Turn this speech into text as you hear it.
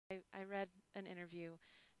read an interview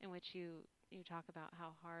in which you talk about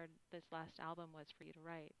how hard this last album was for you to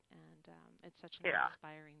write, and it's such an Yeah.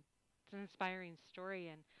 inspiring story.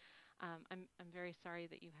 And I'm very sorry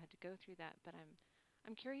that you had to go through that, but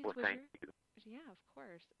I'm curious. Well, thank you. Yeah, of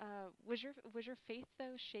course. Was your faith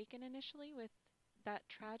though shaken initially with that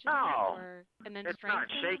tragedy, No, or and then it's not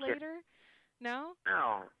strengthened shaken. later? No.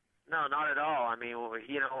 No, no, not at all. I mean,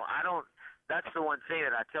 I don't. That's the one thing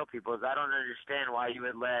that I tell people is I don't understand why you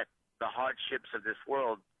would let the hardships of this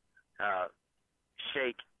world uh,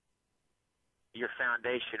 shake your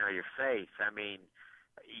foundation or your faith. I mean,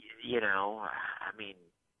 I mean,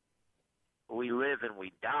 we live and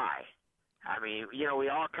we die. I mean, we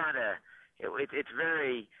all kind of. It's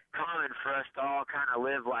very common for us to all kind of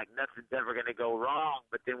live like nothing's ever going to go wrong,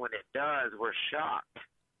 but then when it does, we're shocked.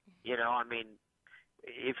 I mean,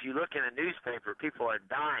 if you look in a newspaper, people are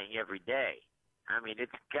dying every day. I mean,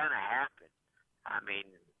 it's gonna happen. I mean,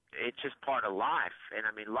 it's just part of life, and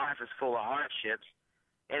I mean, life is full of hardships.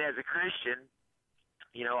 And as a Christian,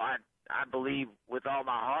 I believe with all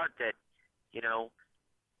my heart that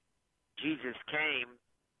Jesus came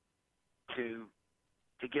to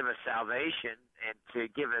give us salvation and to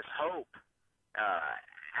give us hope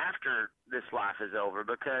after this life is over,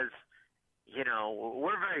 because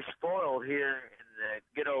we're very spoiled here in the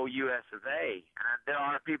good old U.S. of A. And there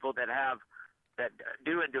are people that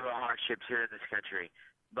do endure hardships here in this country,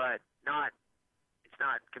 but it's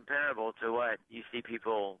not comparable to what you see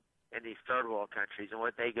people in these third world countries and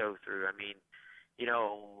what they go through. I mean,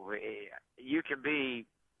 you can be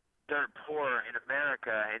dirt poor in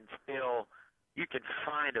America and still you can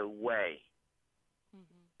find a way.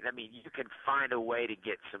 Mm-hmm. I mean, you can find a way to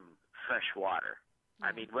get some fresh water. Yeah.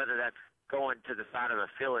 I mean, whether that's going to the side of a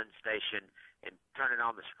filling station and turning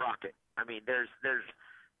on the sprocket. I mean,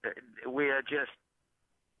 we are just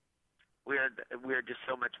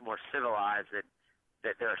so much more civilized that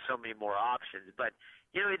there are so many more options. But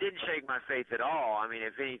it didn't shake my faith at all. I mean,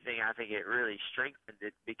 if anything, I think it really strengthened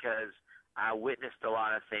it, because I witnessed a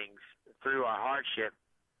lot of things through our hardship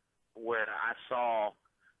where I saw,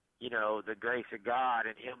 the grace of God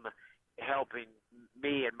and Him helping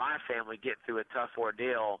me and my family get through a tough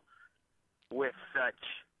ordeal with such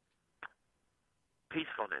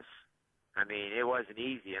peacefulness. I mean, it wasn't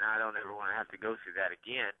easy, and I don't ever want to have to go through that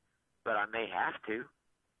again, but I may have to.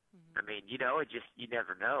 Mm-hmm. I mean, you never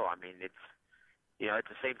know. I mean, it's, at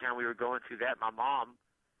the same time we were going through that, my mom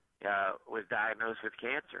was diagnosed with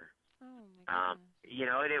cancer. Oh, my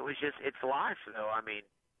goodness. And it was just, it's life, though. I mean,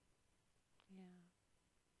 Yeah.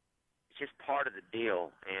 it's just part of the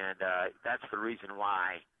deal, and that's the reason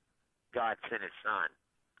why God sent His Son.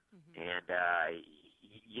 Mm-hmm. And,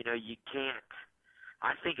 you can't,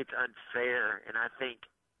 I think it's unfair, and I think,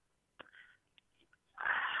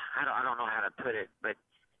 I don't know how to put it, but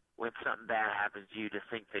when something bad happens to you, to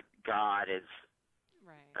think that God is,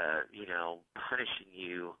 right. Punishing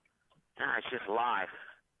you, it's just life.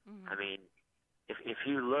 Mm-hmm. I mean, if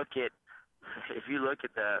you look at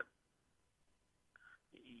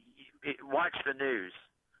watch the news,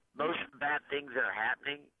 most bad things that are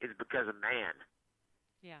happening is because of man.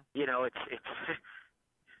 Yeah. It's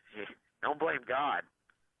don't blame God.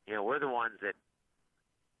 We're the ones that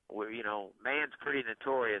man's pretty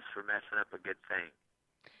notorious for messing up a good thing.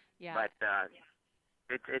 Yeah. But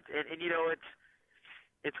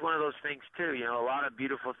it's one of those things too. A lot of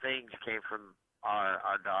beautiful things came from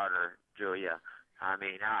our daughter Julia. I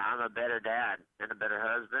mean, I'm a better dad and a better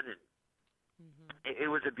husband, and it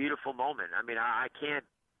was a beautiful moment. I mean, I can't.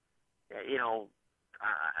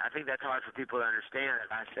 I think that's hard for people to understand.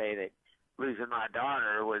 That I say that losing my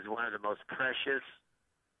daughter was one of the most precious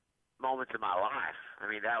moments of my life. I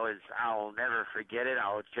mean, I'll never forget it.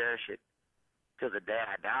 I'll cherish it till the day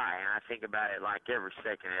I die, and I think about it like every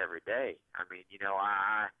second of every day. I mean,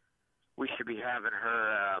 we should be having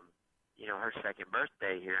her, her second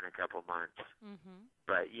birthday here in a couple months. Mm-hmm.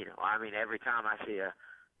 But, I mean, every time I see a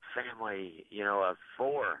family, of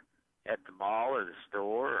four at the mall or the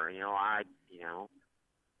store, or, every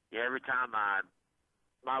time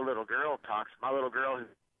my little girl talks, my little girl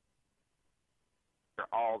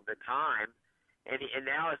all the time, and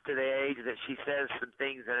now it's to the age that she says some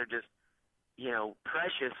things that are just,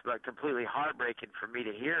 precious but completely heartbreaking for me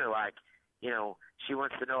to hear. Like, she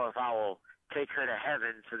wants to know if I will take her to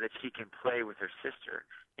heaven so that she can play with her sister.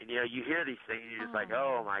 And, you hear these things, and you're just like,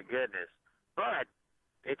 oh, my goodness. But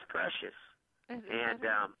it's precious. And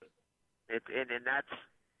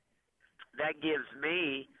that gives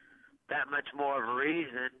me that much more of a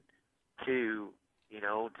reason to,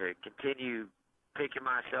 to continue picking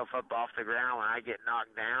myself up off the ground when I get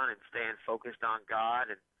knocked down and staying focused on God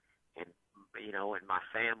and and my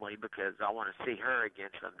family, because I want to see her again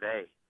someday.